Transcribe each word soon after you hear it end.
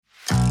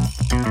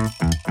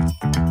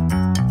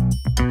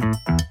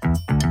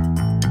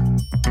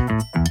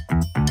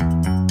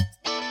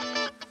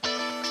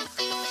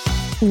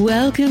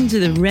Welcome to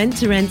the Rent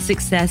to Rent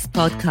Success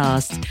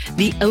podcast,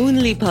 the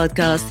only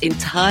podcast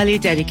entirely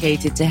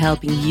dedicated to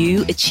helping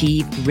you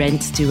achieve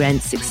rent to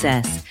rent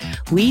success.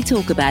 We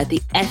talk about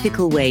the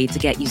ethical way to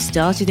get you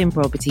started in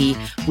property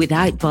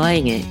without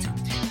buying it.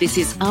 This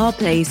is our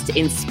place to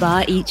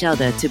inspire each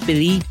other to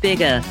believe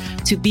bigger,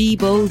 to be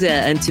bolder,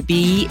 and to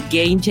be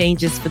game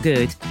changers for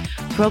good.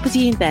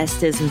 Property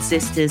investors and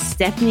sisters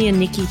Stephanie and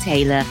Nikki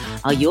Taylor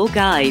are your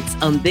guides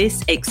on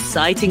this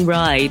exciting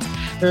ride.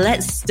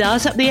 Let's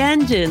start up the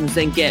engines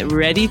and get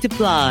ready to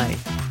fly.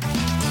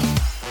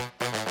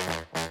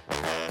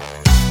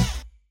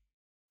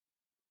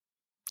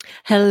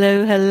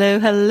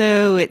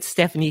 Hello. It's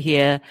Stephanie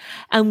here,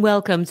 and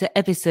welcome to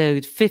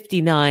episode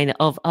 59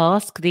 of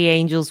Ask the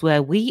Angels,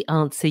 where we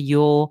answer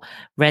your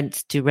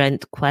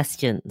rent-to-rent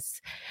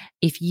questions.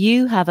 If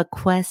you have a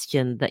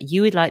question that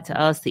you would like to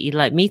ask that you'd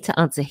like me to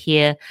answer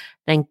here,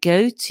 then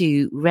go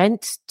to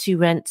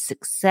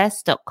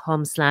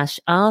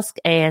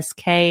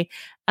renttoRentSuccess.com/askask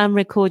and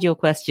record your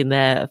question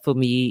there for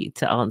me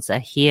to answer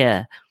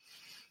here.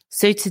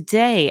 So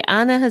today,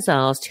 Anna has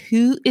asked,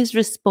 who is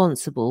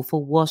responsible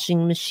for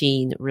washing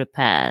machine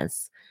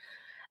repairs?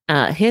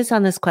 Here's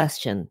Anna's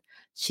question.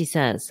 She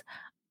says,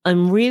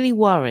 I'm really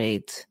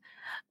worried.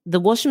 The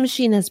washing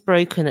machine has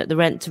broken at the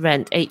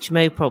rent-to-rent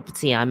HMO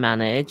property I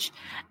manage,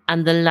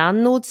 and the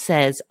landlord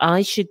says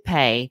I should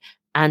pay,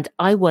 and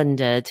I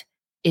wondered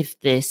if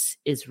this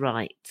is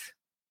right.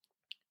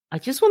 I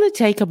just want to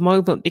take a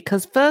moment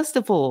because, first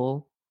of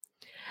all,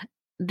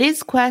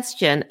 this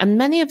question and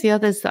many of the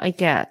others that I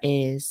get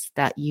is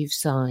that you've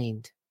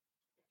signed.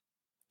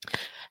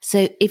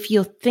 So if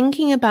you're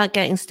thinking about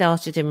getting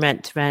started in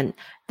rent to rent,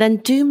 then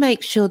do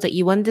make sure that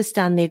you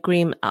understand the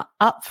agreement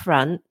up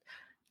front,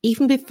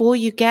 even before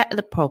you get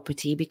the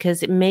property,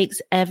 because it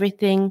makes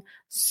everything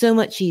so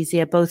much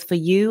easier, both for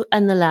you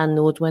and the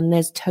landlord, when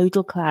there's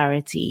total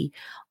clarity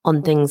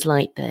on things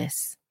like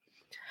this.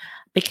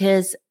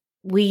 Because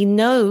we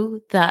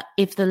know that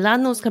if the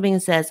landlord's coming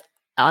and says,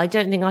 I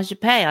don't think I should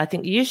pay, I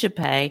think you should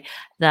pay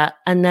that.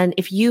 And then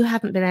if you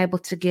haven't been able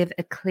to give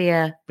a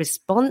clear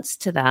response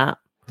to that,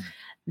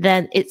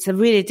 then it's a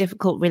really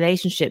difficult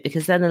relationship,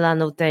 because then the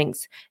landlord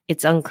thinks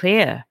it's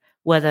unclear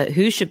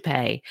who should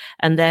pay,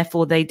 and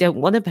therefore they don't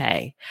want to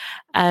pay.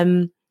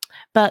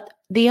 But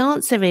the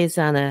answer is,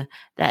 Anna,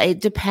 that it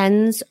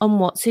depends on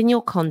what's in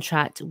your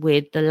contract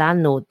with the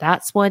landlord.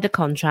 That's why the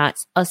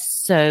contracts are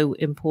so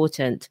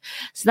important.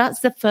 So that's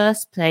the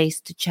first place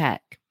to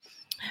check.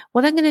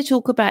 What I'm going to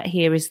talk about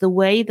here is the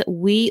way that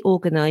we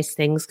organize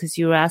things, because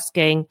you're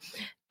asking,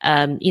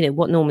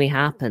 what normally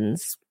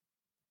happens.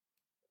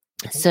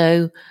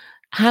 So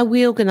how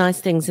we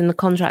organize things in the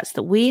contracts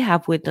that we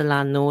have with the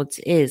landlords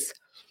is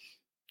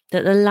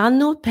that the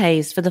landlord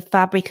pays for the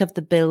fabric of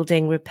the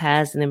building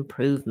repairs and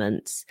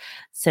improvements.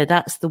 So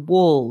that's the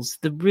walls,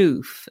 the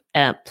roof,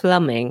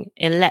 plumbing,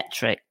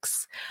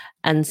 electrics,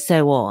 and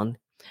so on.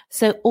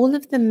 So all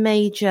of the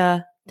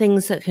major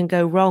things that can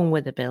go wrong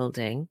with a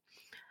building,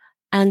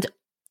 and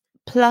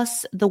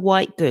plus the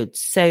white goods.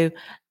 So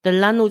the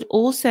landlord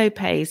also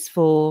pays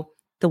for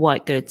the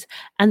white goods,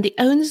 and the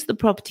owners of the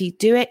property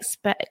do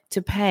expect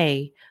to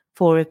pay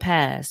for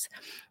repairs.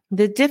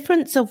 The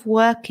difference of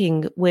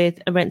working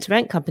with a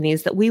rent-to-rent company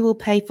is that we will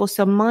pay for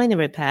some minor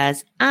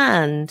repairs,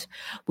 and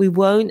we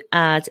won't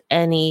add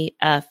any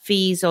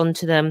fees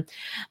onto them,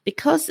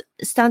 because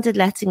standard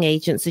letting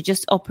agents are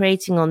just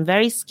operating on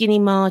very skinny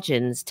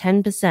margins,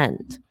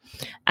 10%.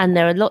 And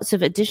there are lots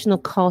of additional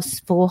costs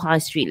for high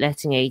street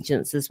letting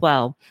agents as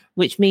well,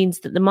 which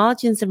means that the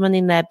margins of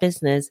running their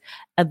business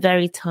are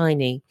very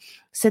tiny.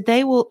 So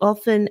they will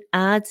often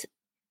add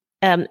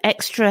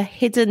extra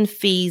hidden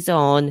fees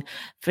on.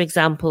 For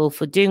example,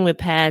 for doing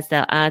repairs,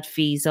 they'll add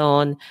fees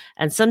on,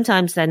 and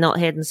sometimes they're not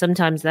hidden,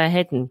 sometimes they're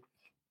hidden.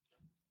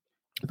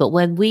 But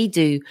when we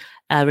do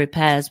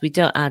repairs, we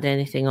don't add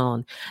anything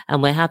on,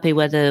 and we're happy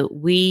whether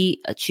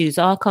we choose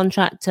our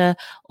contractor,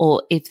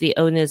 or if the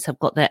owners have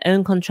got their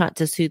own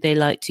contractors who they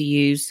like to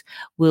use,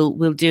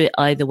 we'll do it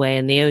either way,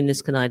 and the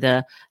owners can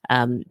either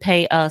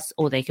pay us,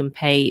 or they can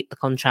pay the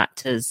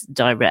contractors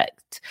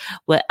direct.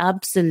 We're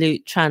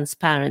absolute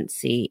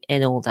transparency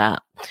in all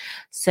that.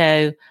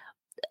 So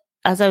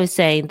as I was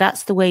saying,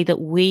 that's the way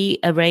that we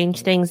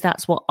arrange things.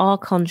 That's what our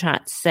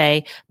contracts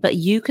say. But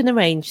you can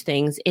arrange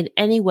things in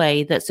any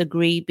way that's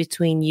agreed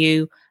between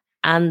you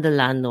and the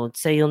landlord.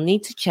 So you'll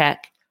need to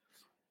check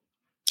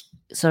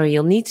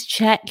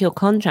your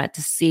contract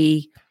to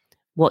see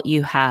what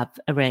you have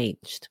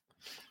arranged.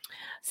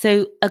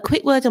 So a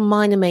quick word on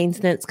minor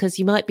maintenance, because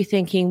you might be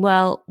thinking,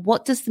 well,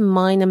 what does the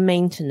minor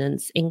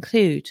maintenance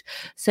include?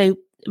 So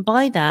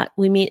by that,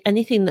 we mean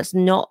anything that's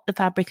not the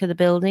fabric of the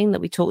building that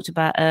we talked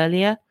about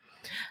earlier.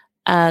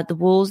 The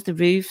walls, the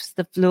roofs,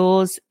 the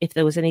floors, if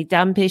there was any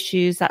damp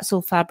issues, that's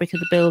all fabric of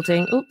the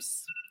building.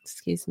 Oops,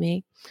 excuse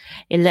me.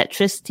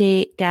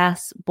 Electricity,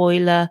 gas,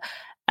 boiler,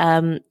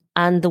 and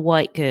the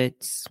white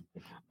goods.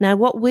 Now,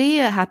 what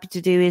we are happy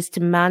to do is to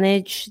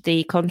manage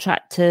the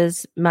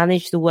contractors,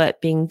 manage the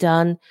work being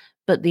done,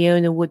 but the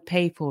owner would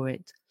pay for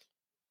it.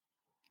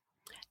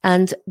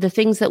 And the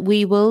things that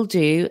we will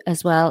do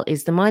as well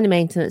is the minor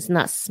maintenance, and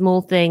that's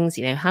small things,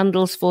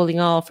 handles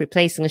falling off,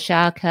 replacing a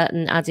shower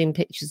curtain, adding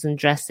pictures and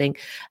dressing.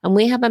 And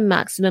we have a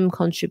maximum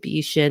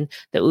contribution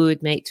that we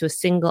would make to a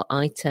single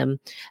item.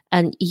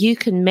 And you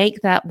can make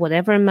that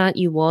whatever amount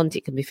you want.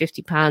 It can be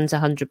 £50,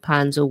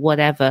 £100, or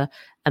whatever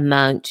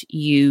amount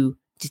you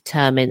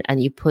determine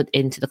and you put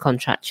into the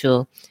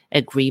contractual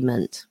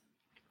agreement.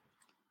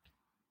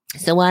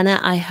 So, Anna,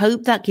 I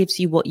hope that gives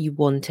you what you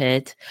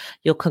wanted.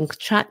 Your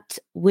contract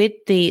with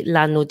the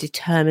landlord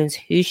determines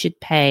who should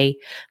pay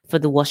for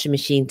the washing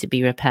machine to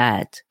be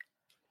repaired.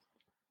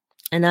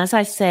 And as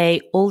I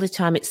say all the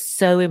time, it's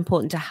so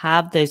important to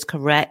have those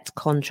correct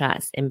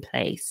contracts in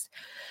place.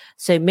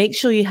 So make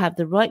sure you have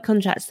the right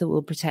contracts that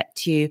will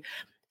protect you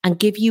and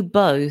give you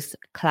both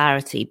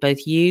clarity,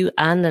 both you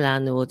and the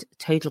landlord,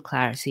 total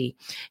clarity.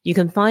 You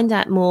can find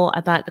out more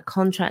about the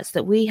contracts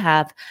that we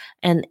have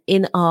and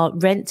in our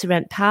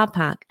rent-to-rent power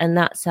pack, and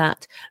that's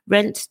at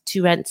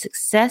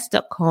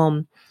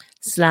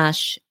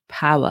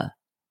rent2rentsuccess.com/power.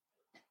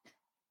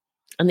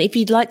 And if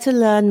you'd like to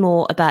learn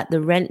more about the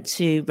Rent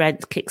to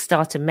Rent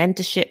Kickstarter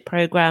mentorship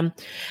program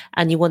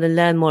and you want to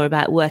learn more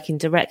about working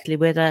directly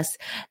with us,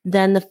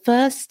 then the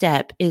first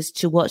step is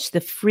to watch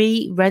the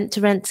free Rent to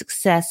Rent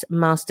Success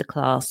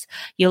Masterclass.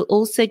 You'll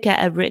also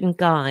get a written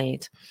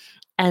guide.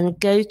 And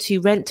go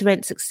to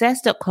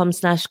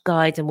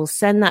rent2rentsuccess.com/guide and we'll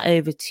send that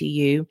over to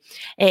you.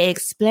 It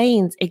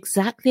explains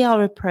exactly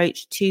our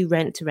approach to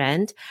rent to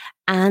rent.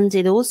 And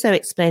it also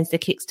explains the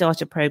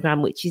Kickstarter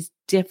program, which is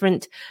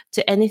different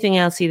to anything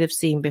else you'd have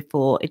seen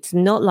before. It's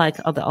not like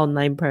other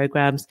online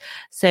programs.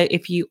 So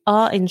if you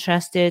are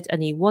interested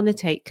and you want to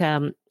take,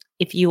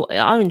 if you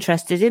are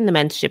interested in the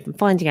mentorship and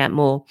finding out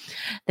more,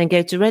 then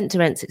go to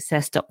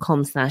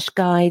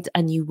rent2rentsuccess.com/guide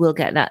and you will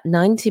get that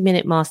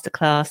 90-minute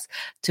masterclass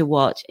to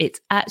watch.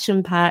 It's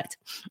action-packed,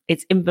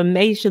 it's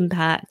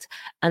information-packed,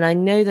 and I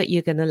know that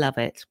you're going to love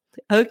it.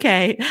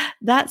 Okay,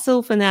 that's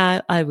all for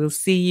now. I will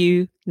see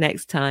you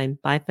next time.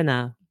 Bye for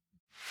now.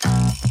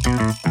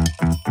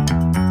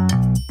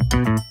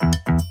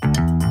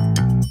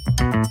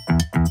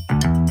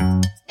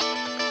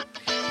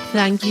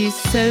 Thank you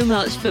so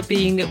much for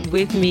being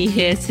with me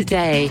here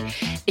today.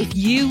 If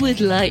you would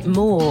like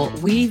more,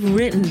 we've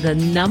written the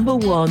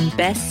 #1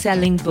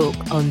 best-selling book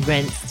on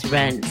rent to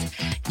rent.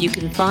 You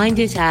can find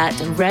it at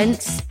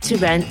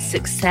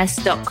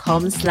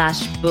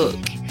rent2rentsuccess.com/book.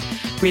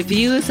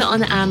 Reviewers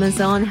on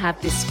Amazon have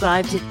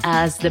described it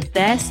as the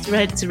best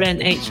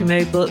rent-to-rent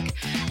HMO book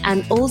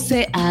and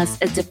also as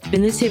a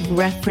definitive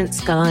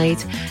reference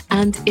guide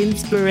and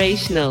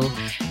inspirational.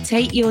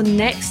 Take your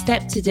next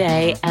step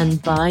today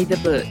and buy the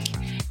book.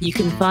 You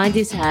can find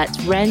it at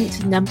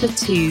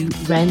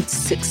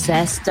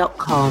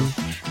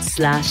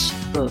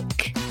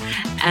rent2rentsuccess.com/book.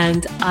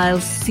 And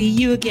I'll see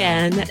you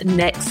again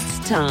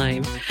next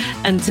time.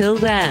 Until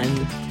then,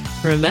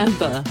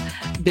 remember,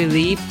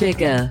 believe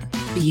bigger,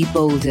 be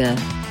bolder,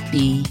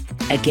 be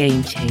a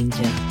game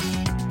changer.